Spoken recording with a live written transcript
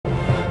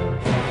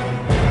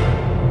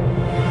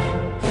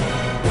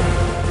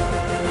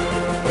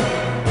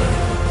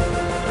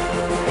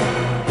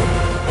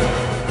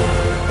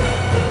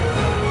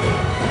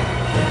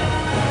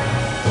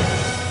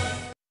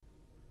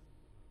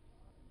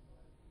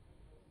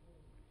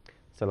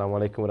Assalamu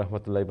alaikum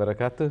warahmatullahi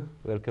wabarakatuh.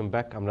 Welcome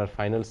back. Our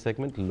final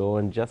segment, Law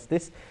and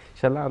Justice.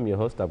 Inshallah, I'm your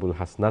host, Abul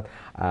Hasnat.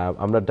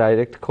 আমরা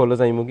direct কলে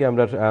যাইমুগি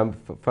আমরা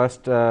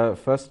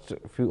first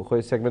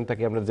segment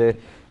থেকে আমরা যে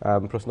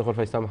প্রশ্ন কল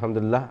পাইছিলাম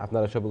আলহামদুলিল্লাহ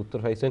আপনারা সব উত্তর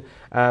পাইছেন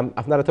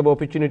আপনারা তো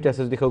অপরচুনিটি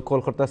আছে যদি কেউ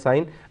কল করতে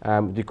চাইন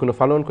যে কোনো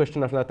ফলো অন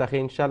কোয়েশ্চেন আপনারা থাকে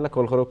ইনশাআল্লাহ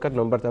কল করুক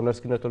নম্বরটা আপনার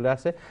স্ক্রিনে তুলে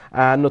আছে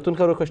নতুন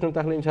কারো কোয়েশ্চেন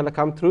থাকলে ইনশাআল্লাহ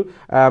কাম থ্রু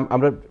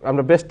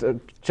আমরা বেস্ট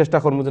চেষ্টা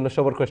করব যেন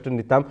সবার কোয়েশ্চেন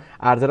নিতাম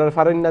আর যারা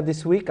পারেন না দিস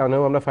উইক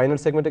আমরা ফাইনাল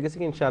সেগমেন্টে গেছি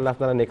ইনশাআল্লাহ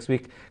আপনারা নেক্সট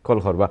উইক কল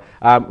করবা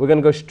we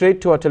can go straight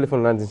to our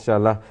telephone lines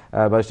inshallah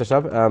Barrister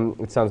Shab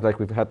it sounds like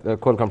we've had a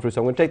call come through so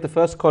I'm going to take the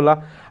first caller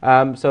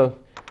so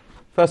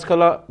first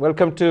caller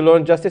welcome to Law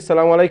and Justice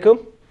assalamu alaikum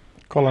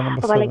caller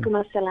number 7 wa alaikum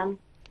assalam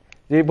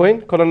জি বইন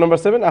caller number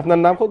 7 আপনার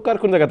নাম কার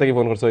কোন জায়গা থেকে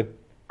phone করছেন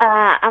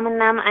আমার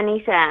নাম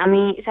আনিসা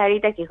আমি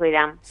সারিতা কি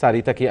কইরাম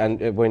সারিতা কি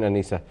বইন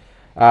আনিসা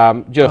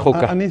যে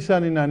হোকা আনিসা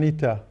নি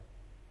আনিতা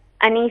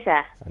আনিসা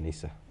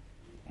আনিসা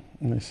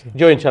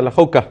যে ইনশাআল্লাহ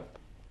হোকা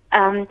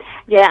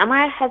যে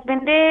আমার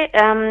হাজবেন্ডে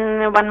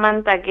 1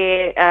 মান্থ আগে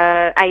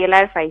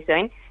আইএলআর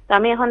পাইছেন তো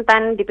আমি এখন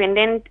তান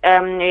ডিপেন্ডেন্ট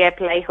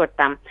অ্যাপ্লাই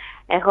করতাম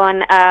এখন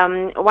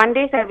ওয়ান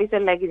ডে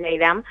সার্ভিসের লাগি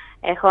যাইরাম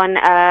এখন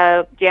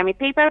যে আমি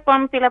পেপার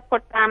ফর্ম ফিল আপ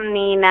করতাম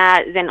নি না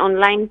যেন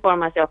অনলাইন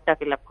ফর্ম আছে ওটা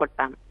ফিল আপ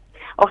করতাম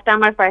ওটা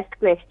আমার ফার্স্ট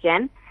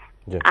কোয়েশ্চেন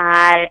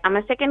আর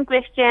আমার সেকেন্ড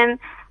কোয়েশ্চেন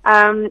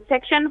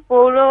সেকশন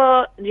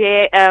 4 যে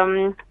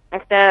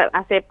একটা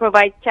আছে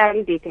প্রোভাইড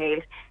চাইল্ড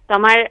ডিটেইলস তো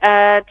আমার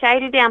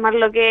চাইল্ডে আমার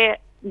লগে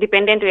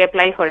ডিপেন্ডেন্ট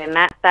অ্যাপ্লাই করে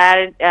না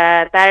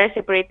তার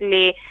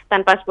সেপারেটলি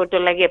তার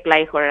পাসপোর্টের লাগে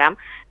অ্যাপ্লাই করাম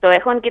তো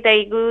এখন কিতা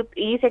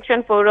ই সেকশন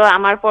 4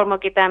 আমার ফর্ম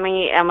কিতা আমি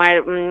আমার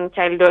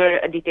চাইল্ডের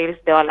ডিটেইলস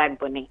দেওয়া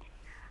লাগবে নি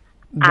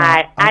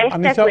আর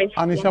আরেকটা কোয়েশ্চন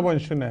আনিশা বল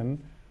শুনেন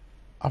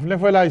আপনি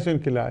পয়লা আইছেন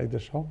কিলা এই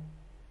দেশ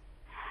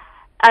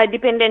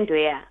ডিপেন্ডেন্ট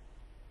হইয়া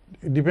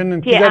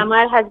ডিপেন্ডেন্ট কি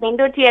আমার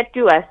হাজবেন্ডর টিয়ার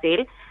 2 আছিল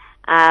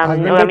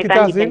হাজবেন্ডর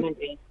কিতা আছিল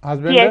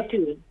হাজবেন্ডর টিয়ার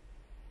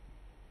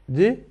 2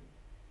 জি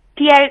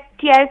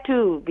টিয়ার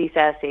 2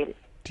 ভিসা আছিল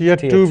টিয়ার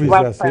 2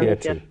 ভিসা আছিল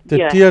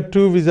টিয়ার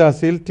 2 ভিসা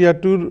আছিল টিয়ার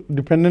 2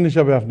 ডিপেন্ডেন্ট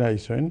হিসাবে আপনি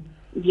আইছেন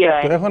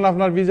তো এখন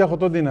আপনার ভিসা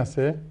কত দিন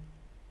আছে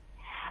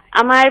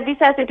আমার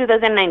ভিসা আছে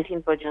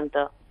 2019 পর্যন্ত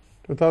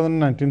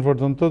 2019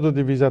 পর্যন্ত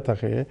যদি ভিসা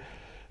থাকে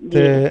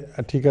তে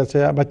ঠিক আছে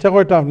বাচ্চা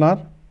কয়টা আপনার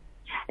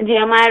জি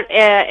আমার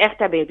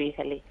একটা বেবি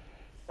খালি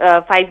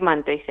 5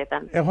 মান্থ হইছে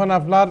তান এখন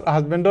আপনার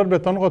হাজবেন্ডর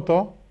বেতন কত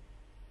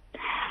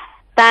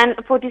তান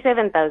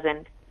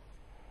 47000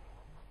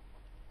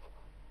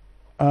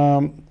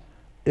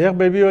 এক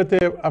বেবি হইতে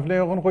আপনি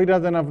এখন কইরা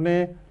দেন আপনি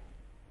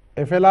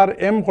এফএলআর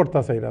এম করতা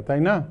চাইরা তাই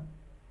না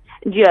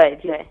জি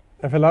জি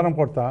এফএলআর এম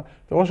করতা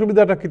তো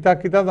অসুবিধাটা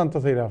কিতা জানতা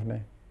চাইরা আপনি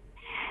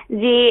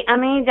জি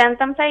আমি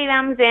জানতাম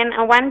চাইরাম যে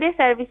ওয়ান ডে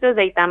সার্ভিসও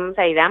যাইতাম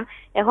চাইরাম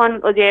এখন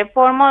ওই যে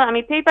ফর্ম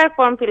আমি পেপার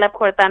ফর্ম ফিল আপ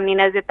করতাম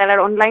নিনা যে তার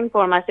অনলাইন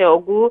ফর্ম আছে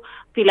ওগু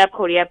ফিল আপ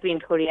করিয়া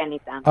প্রিন্ট করিয়া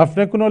নিতাম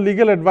আপনি কোনো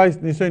লিগ্যাল অ্যাডভাইস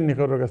নিছেন নি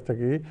কারোর কাছ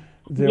থেকে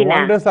যে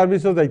ওয়ান ডে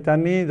সার্ভিসও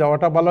যাইতানি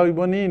যাওয়াটা ভালো হইব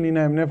নি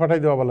না এমনি পাঠাই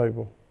দেওয়া ভালো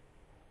হইব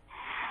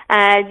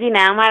জি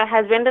না আমার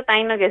হাজবেন্ড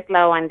তাই না গেছলা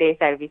ওয়ান ডে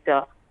সার্ভিসও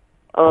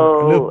ও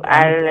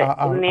আর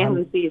নে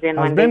হুমসি যেন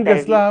ওয়ান ডে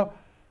গেছলা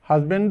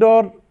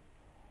হাজবেন্ডর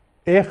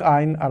এক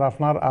আইন আর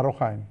আপনার আরো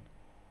আইন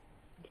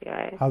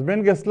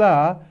হাজবেন্ড গেছলা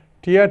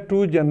টিয়ার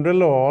 2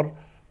 জেনারেলর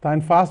তাইন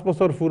 5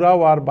 বছর পুরা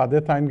হওয়ার বাদে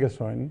তাইন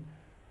গেছেন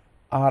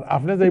আর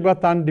আপনি যাইবা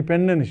তান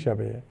ডিপেন্ডেন্ট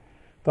হিসাবে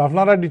তো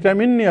আপনারা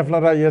ডিটারমিন নি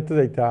আপনারা ইয়েতে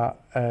যাইতা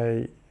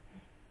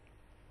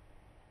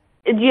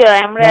জি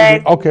আমরা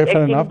ওকে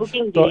ফেয়ার এনাফ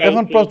তো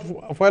এখন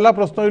পয়লা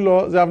প্রশ্ন হইলো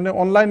যে আপনি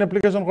অনলাইন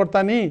অ্যাপ্লিকেশন করতা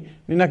নি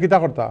না কিতা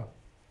করতা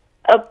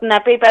না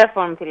পেপার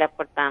ফর্ম ফিল আপ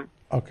করতাম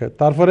ওকে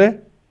তারপরে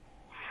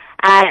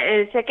আর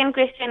সেকেন্ড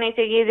কোয়েশ্চেন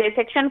হইছে কি যে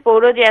সেকশন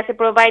 4 যে আছে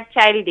প্রোভাইড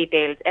চাইল্ড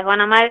ডিটেইলস এখন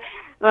আমার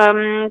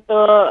তো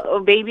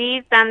বেবি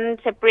তান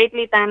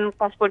সেপারেটলি তান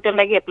পাসপোর্টের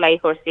লাগি অ্যাপ্লাই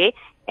করছি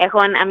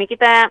এখন আমি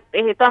কিতা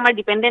তো আমার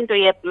ডিপেন্ডেন্ট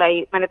হই অ্যাপ্লাই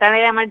মানে তারে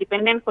আমার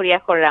ডিপেন্ডেন্ট করিয়া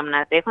করলাম না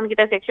তো এখন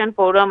কিতা সেকশন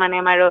 4 মানে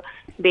আমার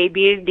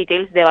বেবির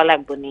ডিটেইলস দেওয়া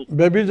লাগবে নি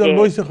বেবির জন্ম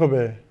হইছে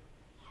কবে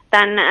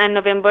তান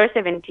নভেম্বর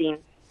 17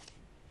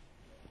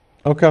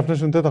 ওকে আপনি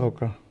শুনতে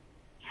থাকুক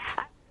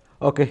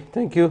Okay,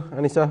 thank you,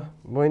 Anisa.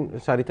 Boin,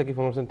 Sarita ki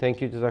phone করছেন, thank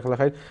you, jazakallah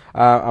khair.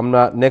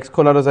 আমরা next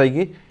caller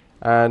যাইগি.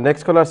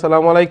 Next caller,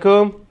 assalamu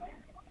alaikum.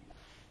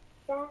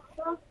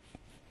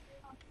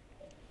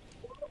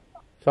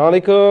 Assalamu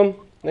alaikum.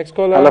 Next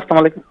caller.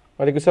 Assalamu alaikum.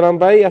 ওয়ালাইকুম সালাম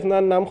ভাই,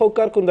 আপনার নাম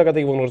কার কোন জায়গা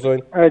থেকে ফোন করছেন?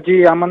 জি,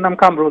 আমার নাম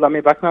কামরুল, আমি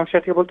বাকিংহাম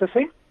শেয়ার থেকে বলতেছি।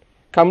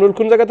 কামরুল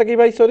কোন জায়গা থেকে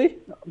ভাই, sorry?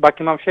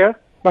 Buckingham share.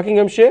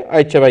 Buckingham share,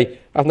 আচ্ছা ভাই,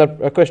 আপনার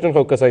কোয়েশ্চেন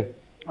কাউকে চাই।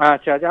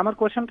 আচ্ছা, যে আমার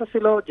কোয়েশ্চেনটা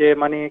ছিল যে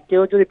মানে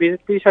কেউ যদি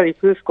ভিজিট ভিসা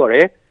রিফিউজ করে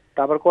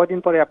তারপর কয়দিন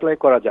পরে অ্যাপ্লাই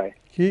করা যায়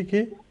কি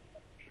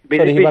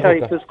ভিজিট ভিসা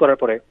রিফিউজ করার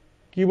পরে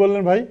কি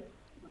বললেন ভাই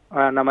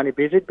না মানে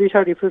ভিজিট ভিসা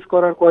রিফিউজ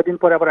করার কয়দিন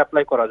পরে আবার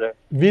অ্যাপ্লাই করা যায়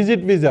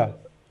ভিজিট ভিসা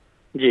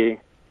জি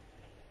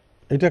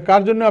এটা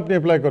কার জন্য আপনি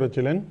অ্যাপ্লাই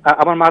করেছিলেন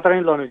আমার মাদার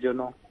ইন লর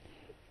জন্য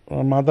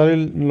মাদার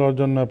ইন লর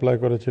জন্য অ্যাপ্লাই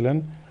করেছিলেন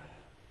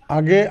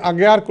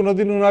আগে আর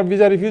কোনোদিন ওনার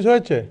ভিসা রিফিউজ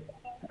হয়েছে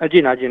জি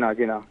না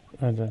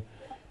আচ্ছা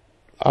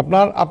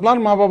আপনার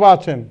মা বাবা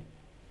আছেন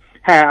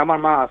হ্যাঁ আমার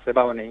মা আছে,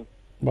 বাবা নেই।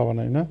 বাবা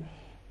নাই না,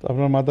 তো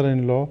আপনার মাদার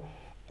ইন ল।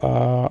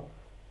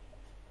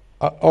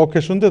 ওকে,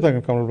 শুনতে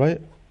থাকেন কামরুল ভাই।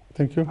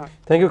 Thank you.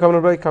 Thank you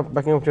Kamrul ভাই,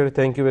 বাকিং officer,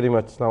 thank you very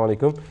much. আসসালামু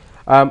আলাইকুম।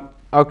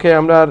 ওকে,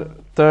 আমরা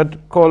থার্ড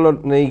কল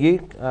নেই গি,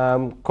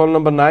 কল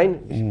নাম্বার 9।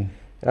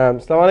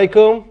 আসসালামু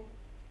আলাইকুম।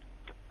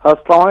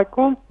 আসসালামু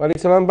আলাইকুম।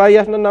 ওয়ালাইকুম সালাম। ভাই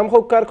আপনার নাম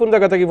হোক, কার কোন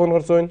জায়গা থেকে ফোন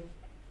করছেন?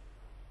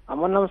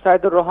 আমার নাম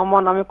সাইদুর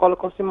রহমান, আমি কল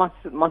করছি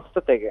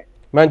ম্যানচেস্টার থেকে।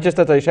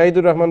 ম্যানচেস্টার থেকে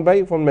শাহিদুর রহমান ভাই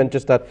ফ্রম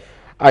ম্যানচেস্টার।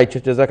 আচ্ছা,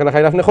 জাযাকাল্লাহ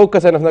খাইর। আপনি হোক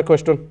কাছেন আপনার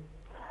কোয়েশ্চন।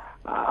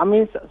 আমি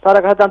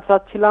স্যারের কাছে জানতে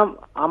চাচ্ছিলাম,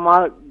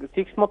 আমার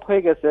 6 মান্থ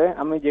হয়ে গেছে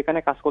আমি যেখানে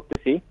কাজ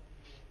করতেছি,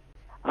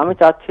 আমি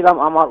চাচ্ছিলাম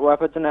আমার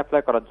ওয়াইফের জন্য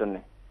অ্যাপ্লাই করার জন্য।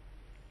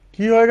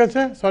 কি হয়ে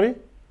গেছে? সরি,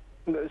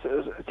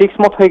 6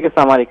 মান্থ হয়ে গেছে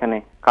আমার এখানে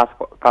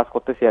কাজ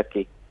করতেছি আর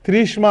কি।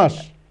 30 মাস?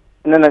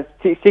 না না,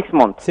 6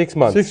 মান্থ। 6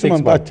 মান্থ।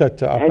 আচ্ছা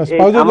আচ্ছা, আপনার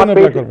স্পাউসের জন্য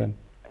অ্যাপ্লাই করবেন?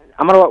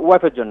 আমার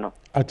ওয়াইফের জন্য।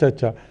 আচ্ছা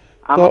আচ্ছা,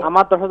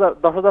 আমার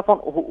 10,000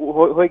 পাউন্ড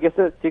হয়ে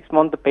গেছে 6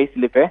 মান্থ পে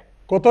স্লিপে।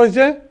 কত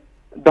হয়েছে?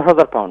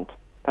 10,000 পাউন্ড।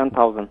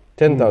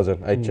 10,000।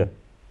 আচ্ছা,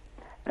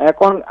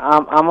 এখন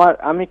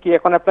আমি কি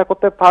এখন অ্যাপ্লাই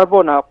করতে পারবো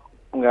না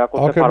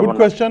করতে পারবো না? Good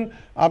question.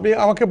 আপনি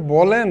আমাকে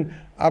বলেন,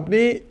 আপনি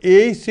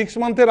এই 6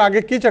 মান্থের আগে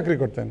কি চাকরি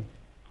করতেন?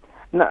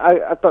 না,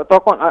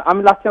 তখন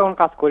আমি লাস্টে এখন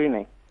কাজ করি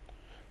নাই।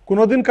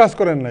 কোনোদিন কাজ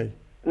করেন নাই?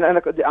 না,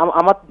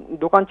 আমার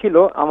দোকান ছিল,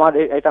 আমার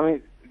এটা আমি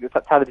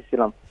ছাড়ে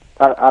দিয়েছিলাম।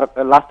 আর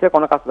লাস্টে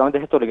কোনো কাজ আমি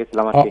দেশে চলে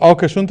গেছিলাম আর কি।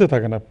 ওকে, শুনতে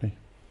থাকেন আপনি।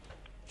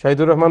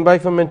 শাহিদুর রহমান ভাই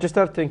from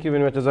Manchester, thank you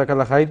very much,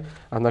 জাযাকাল্লাহ খাইর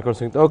আপনার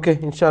কোয়েশ্চন। ওকে,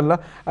 ইনশাআল্লাহ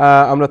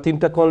আমরা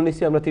 3টা কল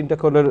নিছি, আমরা 3টা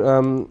কলের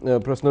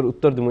প্রশ্নের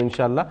উত্তর দেব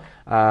ইনশাআল্লাহ।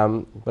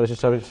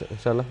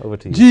 ইনশাআল্লাহ ওভার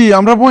টু ইউ। জি,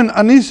 আমরা বোন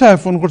আনিসা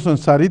ফোন করছেন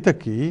সারিতা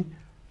কি।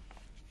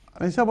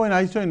 আনিসা বোন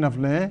আইসেন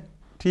আপনি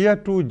টিয়ার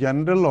 2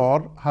 জেনারেল ওর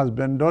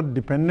হাজব্যান্ডর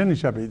ডিপেন্ডেন্ট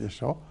হিসাবে এই দেশ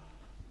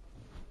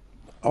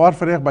আবার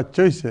ফের এক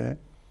বাচ্চা হয়েছে।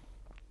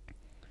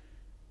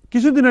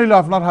 কিছুদিন হইল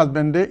আপনার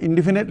হাজব্যান্ডে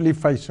ইনডিফিনিট লিভ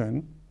পাইছেন।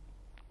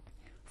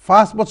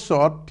 5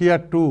 বছর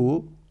টিয়ার 2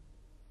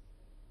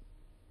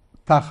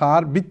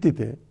 থাকার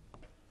ভিত্তিতে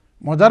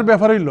মজার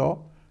ব্যাপার হইল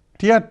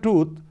টিয়ার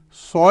 2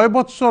 6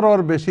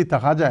 বছরের বেশি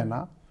থাকা যায় না।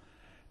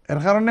 এর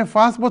কারণে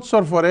 5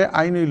 বছর পরে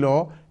আইন হইল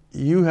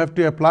you have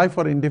to apply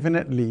for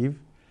indefinite leave,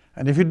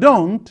 and if you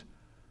don't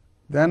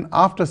then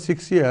after 6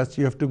 years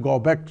you have to go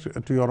back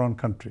to your own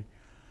country.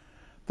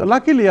 তো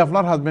লাকিলি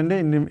আপনার হাজব্যান্ডে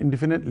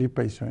ইনডিফিনিট লিভ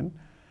পাইছেন।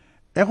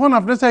 এখন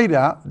আপনি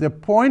চাইরা যে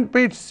পয়েন্ট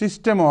পেইড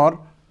সিস্টেমর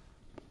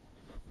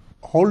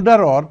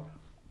হোল্ডারর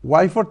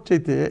ওয়াইফর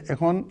চাইতে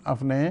এখন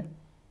আপনি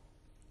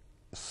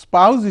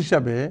স্পাউস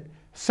হিসাবে,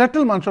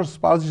 সেটেল মানুষের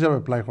স্পাউস হিসাবে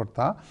অ্যাপ্লাই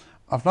করতা।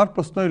 আপনার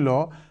প্রশ্ন হইল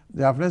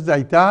যে আপনি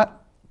যাইতা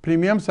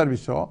প্রিমিয়াম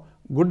সার্ভিসও,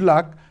 গুড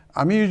লাক।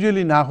 আমি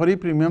ইউজুয়ালি না করি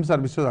প্রিমিয়াম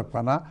সার্ভিসও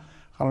রাখবা না,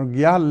 কারণ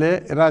গিয়া হলে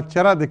এরা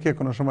চেহারা দেখে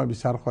কোনো সময়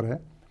বিচার করে।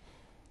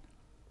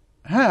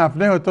 হ্যাঁ,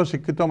 আপনি হয়তো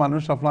শিক্ষিত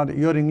মানুষ, আপনার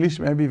your English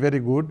may be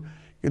very good,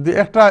 কিন্তু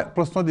একটা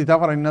প্রশ্ন দিতে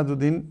পারেন না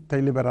দুদিন,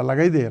 তাইলে বেড়া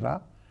লাগাই দেয় এরা।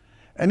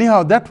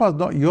 Anyhow, that was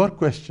not your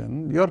question.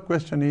 Your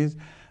question is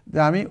যে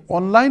আমি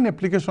অনলাইন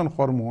অ্যাপ্লিকেশন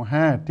করবো।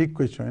 হ্যাঁ, ঠিক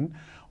কোয়েশ্চন।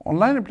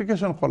 অনলাইন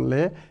অ্যাপ্লিকেশন করলে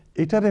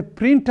এটারে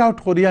প্রিন্ট আউট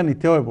করিয়া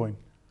নিতে হয় বই।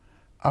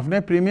 আপনি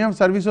প্রিমিয়াম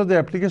সার্ভিসও যে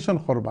অ্যাপ্লিকেশন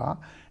করবা,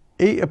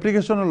 এই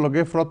অ্যাপ্লিকেশনের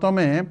লগে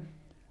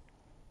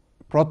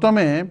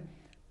প্রথমে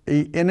এই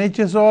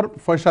NHSর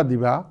পয়সা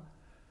দিবা,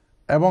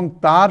 এবং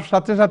তার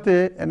সাথে সাথে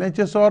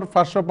NHSর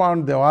 500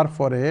 পাউন্ড দেওয়ার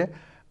পরে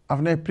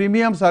আপনি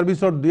প্রিমিয়াম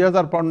সার্ভিসর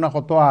 2000 পাউন্ড না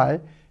কত আয়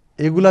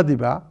এগুলা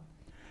দিবা।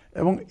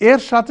 এবং এর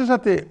সাথে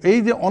সাথে এই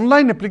যে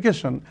অনলাইন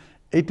অ্যাপ্লিকেশন,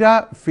 এটা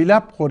ফিল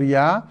আপ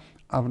করিয়া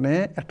আপনি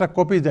একটা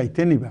কপি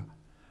যাইতে নিবা।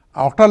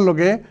 ওটার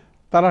লগে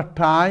তারা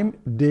টাইম,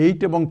 ডেট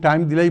এবং টাইম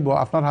দিলেইব।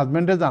 আপনার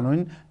হাজব্যান্ডে জানুন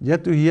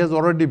যেহেতু he has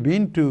already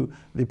been to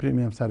the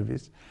premium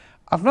service.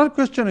 আপনার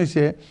কোয়েশ্চেন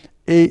হয়েছে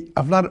এই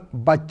আপনার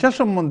বাচ্চা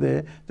সম্বন্ধে,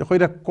 যে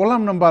কইরা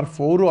কলাম নাম্বার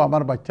 4ও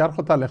আমার বাচ্চার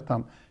কথা লিখতাম।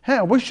 হ্যাঁ,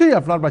 অবশ্যই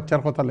আপনার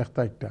বাচ্চার কথা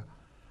লিখতা একটা।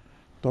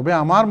 তবে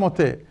আমার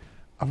মতে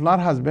আপনার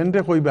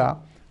হাজব্যান্ডে কইবা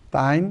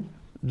তাইন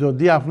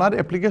যদি আপনার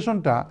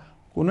অ্যাপ্লিকেশনটা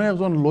কোনো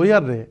একজন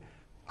লয়ারে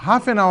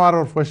হাফ অ্যান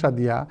আওয়ারের পয়সা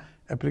দিয়া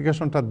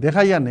অ্যাপ্লিকেশনটা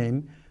দেখাইয়া নেন,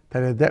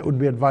 তাহলে দ্যাট উড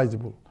বি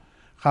অ্যাডভাইজেবল।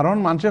 কারণ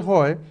মানুষে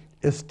কয়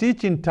এ স্টিচ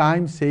ইন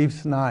টাইম সেভস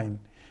 9।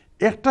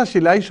 একটা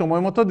সেলাই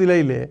সময় মতো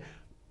দিলাইলে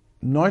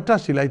 9টা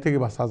সেলাই থেকে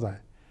বাঁচা যায়।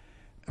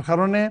 এর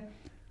কারণে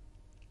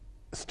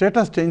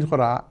স্ট্যাটাস চেঞ্জ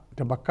করা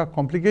এটা বাক্কা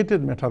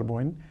কমপ্লিকেটেড ম্যাটার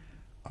বইন।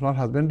 আপনার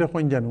হাজব্যান্ডে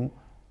কইন জানু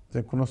যে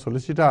কোনো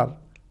সলিসিটার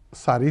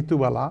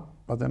সারিতুবালা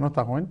বা যেন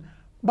তা হইন,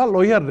 বা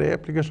লয়ার রে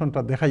অ্যাপ্লিকেশনটা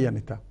দেখাইয়া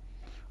নিতা।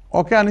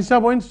 ওকে আনিসা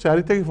বইন,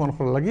 সারি থেকে ফোন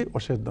করার লাগি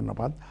অশেষ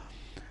ধন্যবাদ।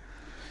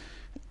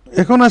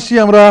 এখন আসি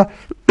আমরা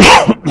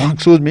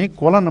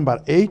কলা নাম্বার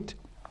 8।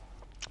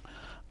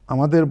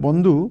 আমাদের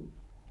বন্ধু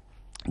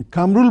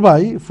কামরুল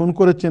ভাই ফোন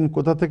করেছেন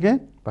কোথা থেকে?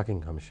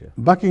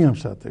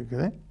 বাকিংহামশায়ার থেকে।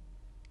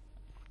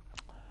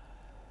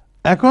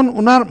 এখন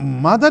উনার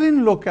মাদার ইন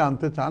লোকে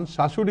আনতে চান,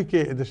 শাশুড়িকে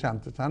এদেশে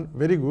আনতে চান।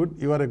 Very good,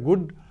 you R a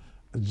good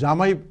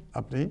জামাই।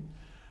 আপনি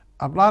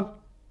আপনার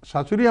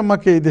শাশুড়ি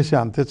আম্মাকে এই দেশে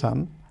আনতে চান।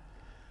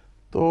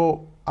 তো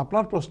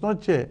আপনার প্রশ্ন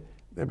হচ্ছে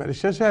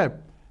ব্যারিস্টার সাহেব,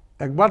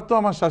 একবার তো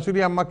আমার শাশুড়ি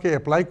আম্মাকে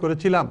অ্যাপ্লাই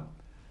করেছিলাম,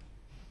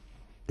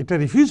 এটা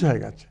রিফিউজ হয়ে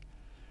গেছে,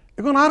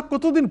 এখন আর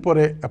কতদিন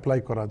পরে অ্যাপ্লাই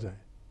করা যায়?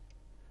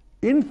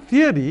 ইন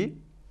থিওরি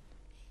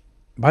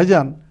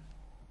ভাইজান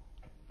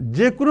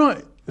যে কোনো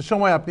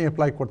সময় আপনি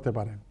অ্যাপ্লাই করতে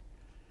পারেন,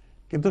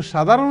 কিন্তু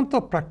সাধারণত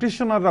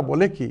প্র্যাকটিশনাররা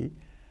বলে কি,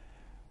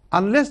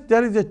 unless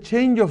there is a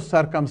change of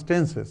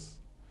circumstances,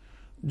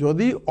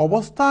 যদি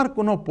অবস্থার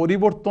কোনো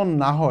পরিবর্তন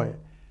না হয়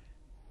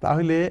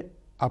তাহলে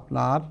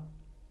আপনার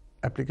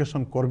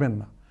অ্যাপ্লিকেশন করবেন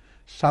না।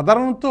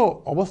 সাধারণত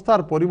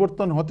অবস্থার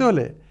পরিবর্তন হতে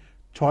হলে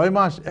 6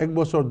 মাস, 1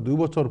 বছর, 2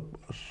 বছর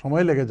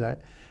সময় লেগে যায়।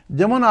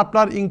 যেমন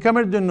আপনার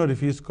ইনকামের জন্য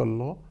রিফিউজ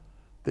করলো,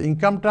 তো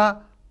ইনকামটা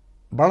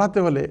বাড়াতে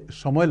হলে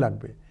সময়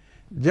লাগবে।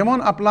 যেমন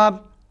আপনার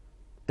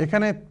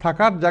এখানে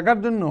থাকার জায়গার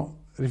জন্য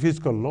রিফিউজ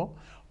করলো,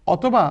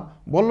 অথবা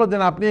বললো যে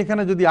আপনি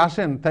এখানে যদি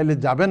আসেন তাইলে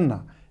যাবেন না,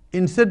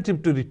 ইনসেন্টিভ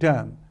টু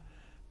রিটার্ন,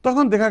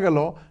 তখন দেখা গেল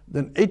যে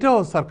এইটাও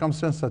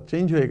সার্কামস্টেন্সটা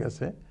চেঞ্জ হয়ে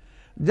গেছে।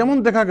 যেমন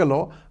দেখা গেল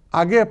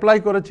আগে অ্যাপ্লাই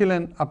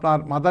করেছিলেন আপনার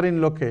মাদার ইন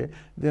লোকে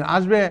যে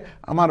আসবে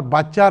আমার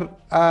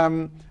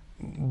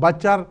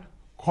বাচ্চার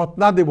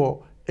খতনা দেব,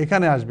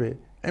 এখানে আসবে,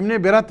 এমনি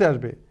বেড়াতে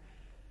আসবে।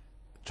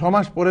 6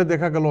 মাস পরে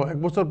দেখা গেল, 1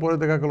 বছর পরে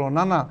দেখা গেল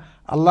না না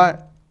আল্লাহ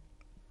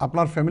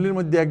আপনার ফ্যামিলির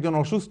মধ্যে একজন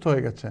অসুস্থ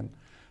হয়ে গেছেন,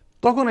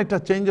 তখন এটা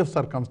change of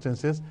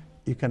circumstances,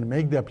 you can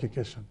make the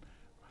application.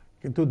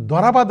 কিন্তু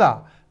ধরাবাধা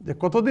যে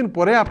কতদিন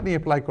পরে আপনি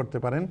অ্যাপ্লাই করতে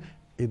পারেন,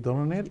 এই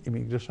ধরনের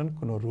ইমিগ্রেশন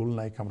কোনো রুল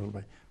নাই কামরুল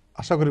ভাই।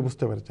 আশা করি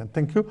বুঝতে পেরেছেন,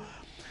 থ্যাংক ইউ।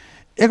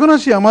 এখন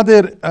আসি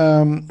আমাদের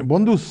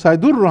বন্ধু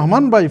সাইদুর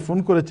রহমান ভাই ফোন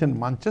করেছেন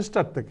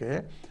ম্যানচেস্টার থেকে।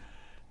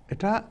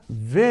 এটা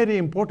ভেরি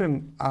ইম্পর্টেন্ট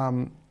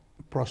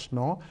প্রশ্ন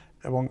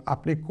এবং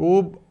আপনি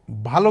খুব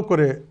ভালো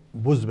করে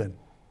বুঝবেন।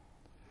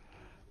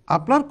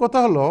 আপনার কথা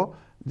হলো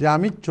যে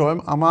আমি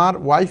আমার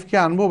ওয়াইফকে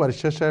আনবো বাড়ির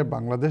শেষে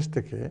বাংলাদেশ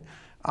থেকে,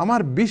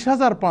 আমার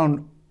 20,000 পাউন্ড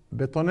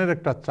বেতনের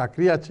একটা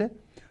চাকরি আছে,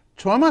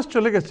 6 মাস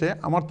চলে গেছে,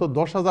 আমার তো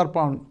 10,000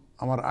 পাউন্ড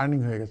আমার আর্নিং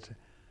হয়ে গেছে।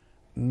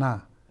 না,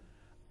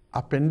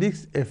 অ্যাপেন্ডিক্স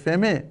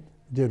FM এ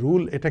যে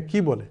রুল, এটা কি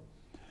বলে?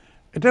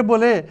 এটা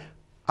বলে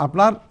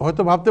আপনার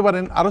হয়তো ভাবতে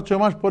পারেন আরও 6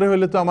 মাস পরে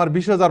হলে তো আমার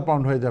 20,000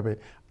 পাউন্ড হয়ে যাবে,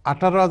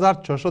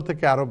 18,600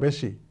 থেকে আরও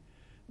বেশি।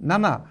 না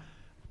না,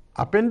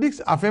 অ্যাপেন্ডিক্স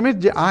FM এর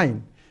যে আইন,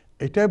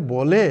 এটা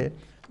বলে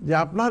যে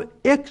আপনার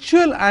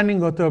অ্যাকচুয়াল আর্নিং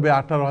হতে হবে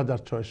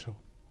 18,600।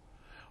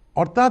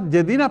 অর্থাৎ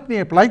যেদিন আপনি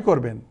অ্যাপ্লাই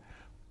করবেন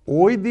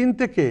ওই দিন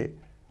থেকে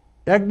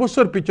 1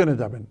 বছর পিছনে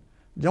যাবেন।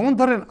 যেমন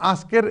ধরেন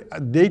আজকের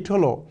ডেট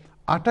হলো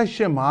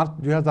 28শে মার্চ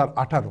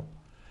 2018।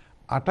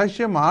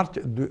 28শে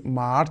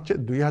মার্চ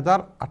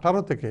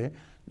 2018 থেকে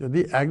যদি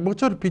 1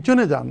 বছর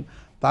পিছনে যান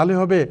তাহলে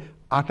হবে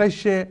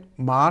 28শে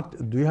মার্চ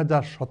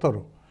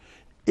 2017।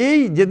 এই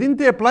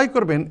যেদিনতে অ্যাপ্লাই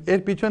করবেন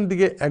এর পিছন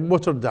দিকে 1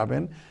 বছর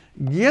যাবেন,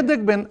 গিয়ে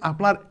দেখবেন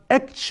আপনার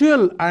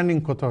অ্যাকচুয়াল আর্নিং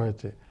কত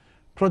হয়েছে,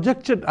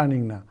 প্রজেক্টেড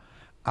আর্নিং না।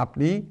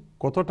 আপনি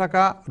কত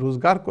টাকা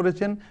রোজগার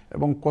করেছেন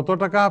এবং কত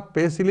টাকা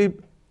পে স্লিপ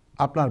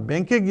আপনার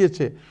ব্যাংকে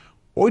গিয়েছে,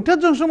 ওইটার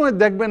জন্য সময়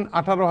দেখবেন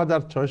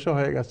 18,600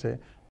 হয়ে গেছে,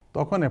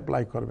 তখন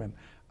অ্যাপ্লাই করবেন।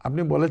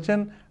 আপনি বলেছেন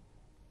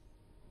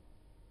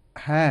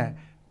হ্যাঁ,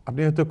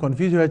 আপনি হয়তো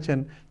কনফিউজ হয়েছেন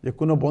যে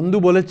কোনো বন্ধু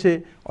বলেছে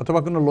অথবা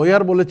কোনো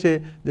লয়ার বলেছে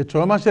যে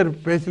 6 মাসের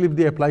পে স্লিপ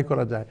দিয়ে অ্যাপ্লাই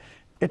করা যায়।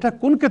 এটা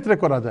কোন ক্ষেত্রে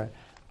করা যায়?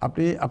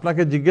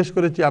 আপনাকে জিজ্ঞেস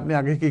করেছি আপনি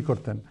আগে কি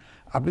করতেন।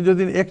 আপনি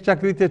যদি এক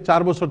চাকরিতে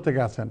 4 বছর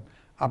থেকে আছেন,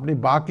 আপনি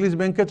বার্কলিজ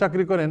ব্যাংকে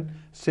চাকরি করেন,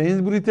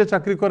 সেইন্সবুরিতে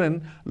চাকরি করেন,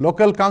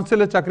 লোকাল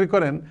কাউন্সিলে চাকরি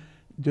করেন,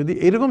 যদি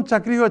এরকম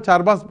চাকরি হয়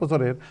 4-5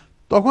 বছরের,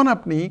 তখন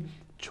আপনি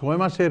 6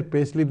 মাসের পে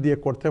স্লিপ দিয়ে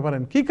করতে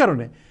পারেন। কি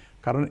কারণে?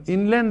 কারণ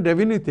ইনল্যান্ড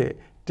রেভিনিউতে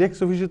ট্যাক্স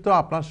অফিসে তো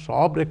আপনার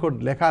সব রেকর্ড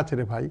লেখা আছে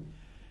রে ভাই।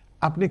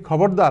 আপনি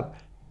খবরদার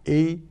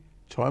এই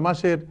 6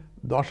 মাসের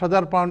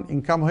 10,000 পাউন্ড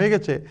ইনকাম হয়ে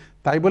গেছে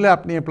তাই বলে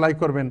আপনি অ্যাপ্লাই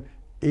করবেন,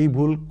 এই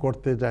ভুল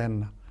করতে যায়েন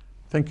না।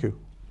 Thank you.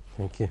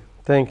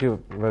 Thank you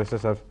barrister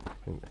sir.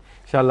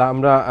 ইনশাআল্লাহ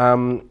আমরা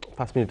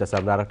 5 মিনিট আছে,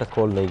 আমরা আরেকটা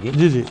কল নেই গি।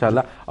 জি জি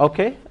ইনশাআল্লাহ।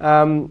 ওকে,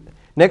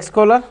 নেক্সট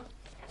কলার।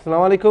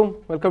 আসসালামু আলাইকুম,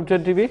 ওয়েলকাম টু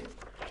টিভি।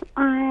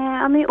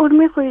 আমি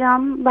উর্মি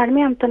কইরাম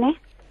বার্মিংহাম থেকে।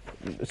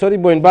 সরি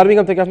বোন,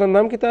 বার্মিংহাম থেকে। আপনার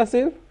নাম কিতা আছে?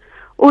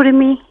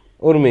 উর্মি।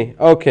 উর্মি,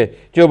 ওকে।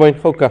 জো বোন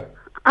ফোকা।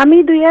 আমি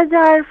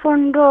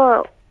 2015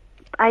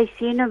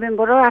 আইসি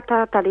নভেম্বরের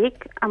 18 তারিখ।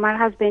 আমার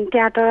হাজবেন্ডকে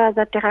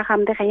 18,000 টাকা কাম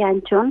দেখাই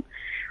আনছন,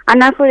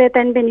 আনার পরে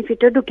তাই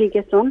বেনিফিটও ঢুকি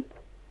গেছন।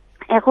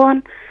 এখন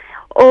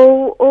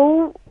ও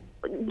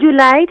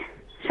জুলাই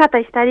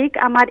 27 তারিখ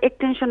আমার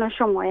এক্সটেনশনের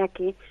সময় আর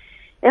কি।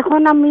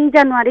 এখন আমি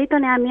জানুয়ারি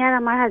তনে আমি আর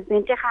আমার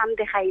হাজবেন্ডকে কাম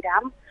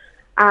দেখাইরাম,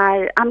 আর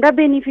আমরা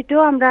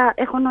বেনিফিটও আমরা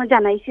এখনো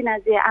জানাইছি না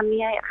যে আমি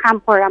কাম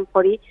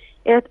করি,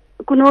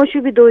 কোনো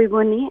অসুবিধা হইব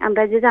নি,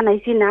 আমরা যে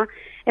জানাইছি না।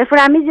 এরপর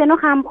আমি যেন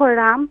কাম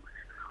করাম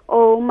ও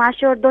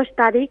মাসের 10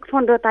 তারিখ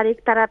 15 তারিখ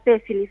তারা পে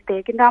স্লিপ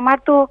দেয়, কিন্তু আমার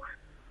তো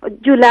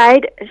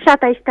জুলাইর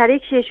 27 তারিখ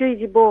শেষ হয়ে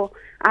যাব,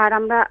 আর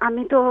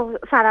আমি তো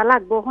সারা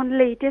লাগবো। এখন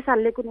লেটে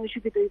সারলে কোনো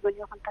অসুবিধা হইব নি,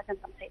 এখন তা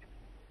জানতাম চাই।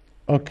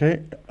 ওকে,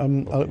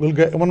 will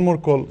get one more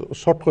call,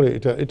 short করে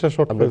এটা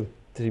শর্ট করে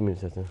 3 মিনিট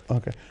আছে।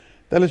 ওকে,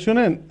 তাহলে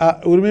শুনেন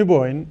উর্মি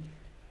বোন,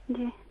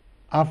 জি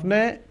আপনি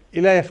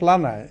ইলা একলা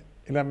নাই,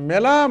 ইলা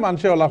মেলা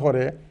মানুষে ওলা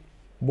করে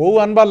বউ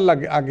আনবার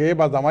আগে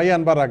বা জামাই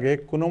আনবার আগে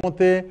কোনো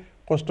মতে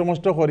কষ্ট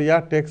মষ্ট করিয়া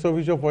ট্যাক্স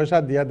অফিসে পয়সা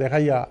দিয়া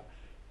দেখাইয়া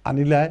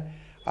আনিলায়,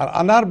 আর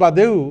আনার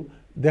বাদেও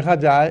দেখা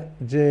যায়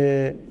যে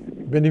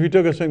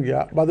বেনিফিটও গেছেন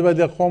গিয়া বাদে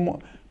বাদে কম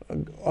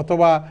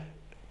অথবা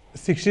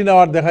 16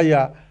 আওয়ার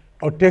দেখাইয়া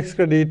ও tax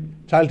credit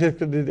child tax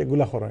credit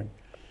এগুলা করেন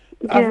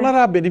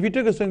আপনারা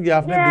বেনিফিটও গেছেন গিয়া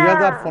আপনি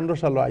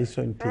 2015 সালে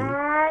আইসেন ঠিক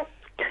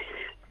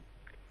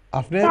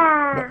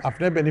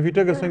আপনি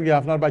বেনিফিটও গেছেন গিয়া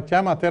আপনার বাচ্চা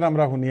মাতের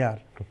আমরা শুনিয়ার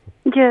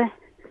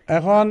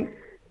এখন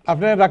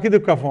আপনি রাখি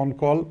দুঃখা ফোন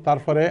কল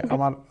তারপরে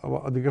আমার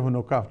ওদিকে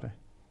শুনুকা আপনি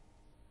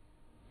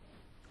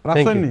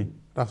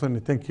রাখছেন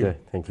থ্যাংক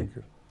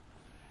ইউ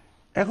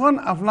এখন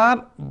আপনার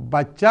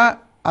বাচ্চা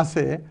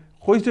আছে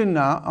কইছেন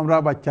না আমরা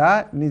বাচ্চা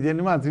নিজে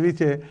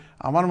মাঝিছে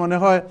আমার মনে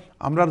হয়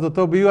আমরা যত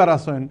বিয়ার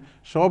আছেন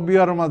সব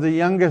বিয়ার মাঝে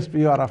ইয়াংগেস্ট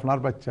বিয়ার আপনার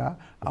বাচ্চা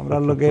আমরা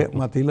লগে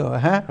মাতিল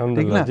হ্যাঁ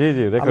ঠিক না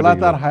আল্লাহ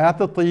তার হায়াত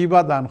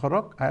তৈবা দান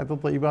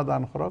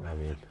করক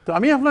তো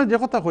আমি আপনার যে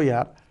কথা কই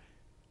আর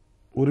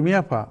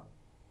উর্মিয়াপা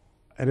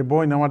আরে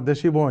বোন আমার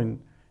দেশি বোন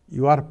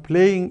you are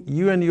playing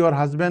you and your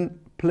husband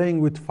playing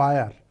with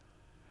fire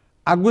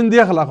আগুন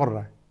দিয়ে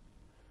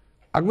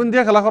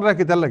খেলা করা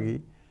কিতার লাগি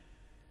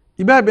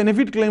ইবা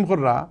বেনিফিট ক্লেম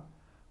করা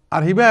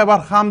আর হিবা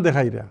এবার খাম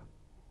দেখাইরা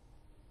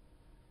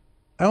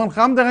এখন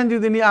খাম দেখান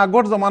যদি নি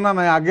আগর জমানা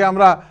নাই আগে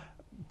আমরা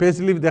পে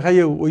স্লিপ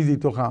দেখাইও ওই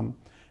যেত খাম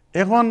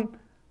এখন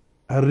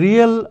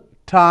রিয়েল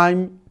টাইম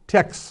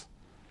ট্যাক্স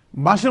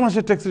মাসে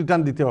মাসে ট্যাক্স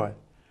রিটার্ন দিতে হয়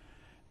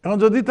এখন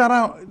যদি তারা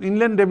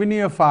ইনল্যান্ড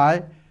রেভিনিউ পায়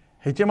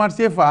HMRC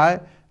পায়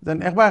দেন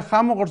একবার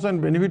খামও করছেন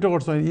বেনিফিটও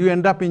করছেন you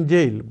end up in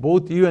jail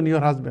both you and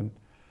your husband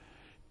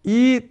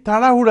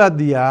তাড়াহুড়া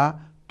দিয়া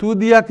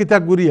দিয়া কিতা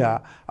গুড়িয়া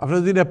আপনি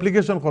যদি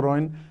অ্যাপ্লিকেশন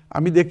করেন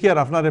আমি দেখি আর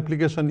আপনার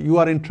application you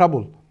R in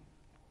trouble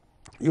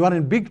you R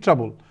in big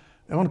trouble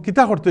এখন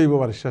কিতা করতে হইব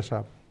বারিস্টার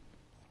সাহেব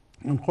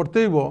করতে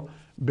হইব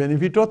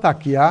বেনিফিটও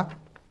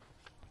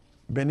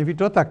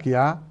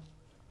তাকিয়া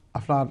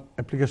আপনার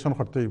অ্যাপ্লিকেশন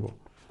করতে হইব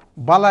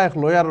বালা এক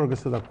লয়ারের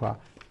কাছে দেখবা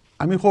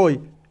আমি কই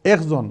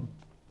একজন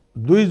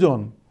 2 জন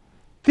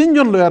 3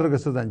 জন লয়ারের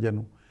কাছে যান যেন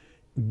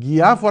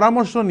গিয়া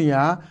পরামর্শ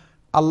নিয়া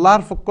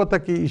আল্লাহর পক্ষ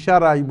থেকে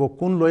ইশারা আইব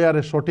কোন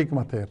লয়ারে সঠিক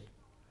মাথের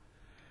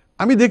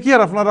আমি দেখি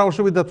আর আপনারা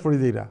অসুবিধাত পড়ি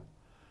দিরা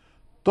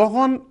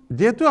তখন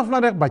যেহেতু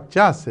আপনার এক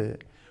বাচ্চা আছে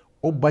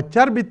ও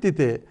বাচ্চার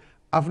ভিত্তিতে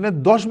আপনি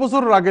 10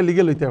 বছরের আগে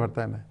লিগে লইতে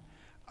পারতেন না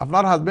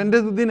আপনার হাজব্যান্ডে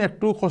দুদিন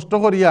একটু কষ্ট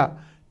করিয়া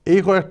এই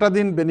কয়েকটা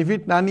দিন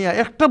বেনিফিট না নিয়া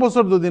একটা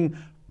বছর দুদিন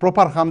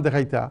প্রপার খাম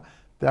দেখাইতা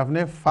তে আপনি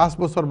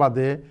 5 বছর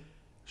বাদে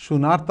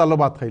সোনার তালো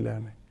ভাত খাইলে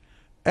আনে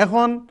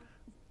এখন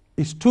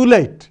ইটস টু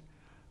লেট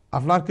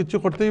আপনার কিছু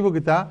করতে হইব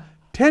কিতা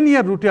 10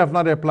 ইয়ার রুটে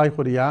আপনার অ্যাপ্লাই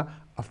করিয়া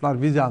আপনার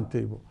ভিসা আনতে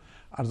হইব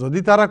আর যদি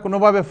তারা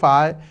কোনোভাবে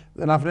পায়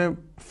দেন আপনি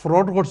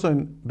ফ্রড করছেন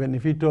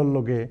বেনিফিটর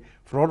লগে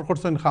ফ্রড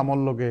করছেন খামর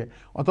লগে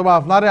অথবা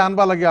আপনারে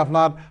আনবা লাগে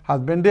আপনার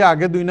হাজব্যান্ডে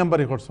আগে 2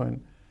 নম্বরই করছেন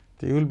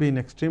তো you will be in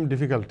extreme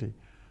difficulty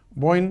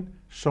বইন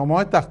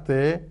সময় থাকতে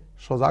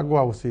সজাগ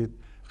হওয়া উচিত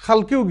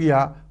খালকেও গিয়া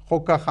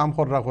খোকা খাম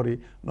খররা করি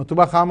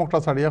নতুবা খাম একটা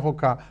ছাড়িয়া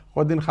খোকা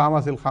কদিন খাম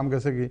আছিল খাম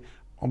গেছে কি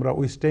আমরা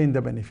উই স্টে ইন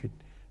দ্য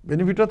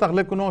বেনিফিটও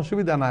থাকলে কোনো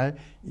অসুবিধা নাই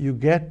you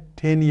get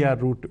 10 year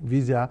root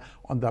visa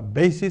on the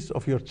basis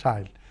of your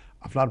child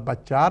আপনার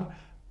বাচ্চার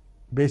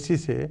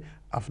বেসিসে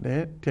আপনি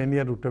 10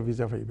 ইয়ার রুটে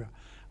ভিসা পাইবা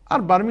আর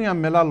বার্মিংহাম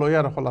মেলা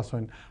লয়ার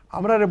হলাসইন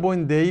আমরা রে বইন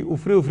দেই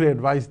উফরে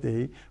অ্যাডভাইস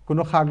দেই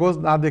কোনো কাগজ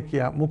না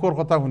দেখিয়া মুখর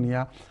কথা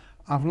শুনিয়া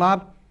আপনার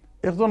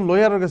একজন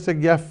লয়ারের কাছে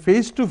গিয়া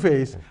ফেস টু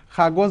ফেস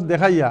কাগজ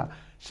দেখাইয়া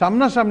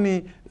সামনাসামনি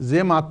যে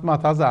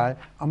মাথা যায়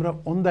আমরা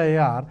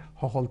অন্দায়ার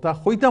সফলতা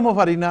হইতামও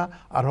পারি না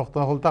আর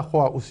সফলতা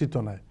হওয়া উচিত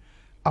নয়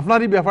আপনার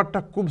এই ব্যাপারটা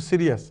খুব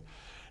সিরিয়াস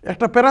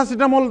একটা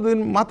প্যারাসিটামল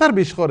মাথার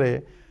বিষ করে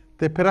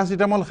তে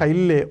প্যারাসিটামল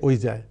খাইলে ওই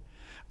যায়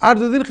আর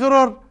যদি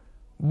কেউর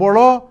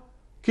বড়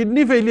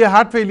কিডনি ফেলিয়া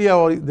হার্ট ফেলিয়া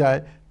যায়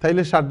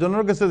তাইলে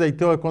সার্জনের কাছে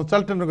যাইতে হয়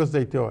কনসালটেন্টের কাছে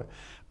যাইতে হয়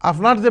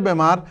আপনার যে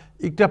বেমার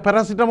একটা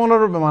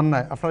প্যারাসিটামলেরও বেমার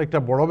নাই আপনার একটা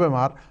বড়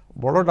বেমার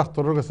বড়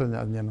ডাক্তারের কাছে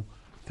জানো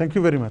thank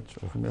you very much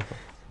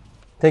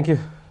thank you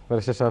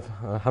barrister সাহেব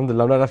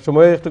আলহামদুলিল্লাহ আপনার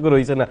সময় একটু করে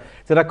হয়েছে না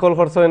যেটা কল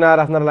করছে না আর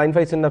আপনার লাইন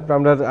পাইছেন না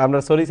আমরা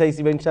সরি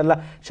চাইছি ইনশাল্লাহ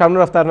সামনের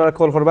সপ্তাহে আপনারা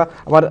কল করবা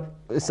আমার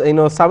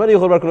সামারি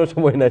করবার কোনো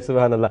সময় নাই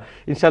সুবহানাল্লাহ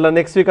ইনশাল্লাহ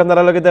নেক্সট উইক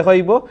আপনারা লগে দেখা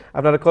হইব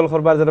আপনারা কল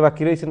করবার যারা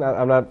বাকি রয়েছেন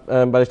আপনার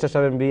বারিস্টার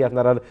সাহেব এমবি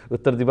আপনারা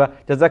উত্তর দিবা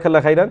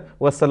জাযাকাল্লাহ খাইরান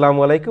ওয়া আসসালামু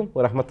আলাইকুম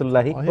ওয়া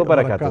রাহমাতুল্লাহি ওয়া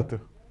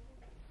বারাকাতুহু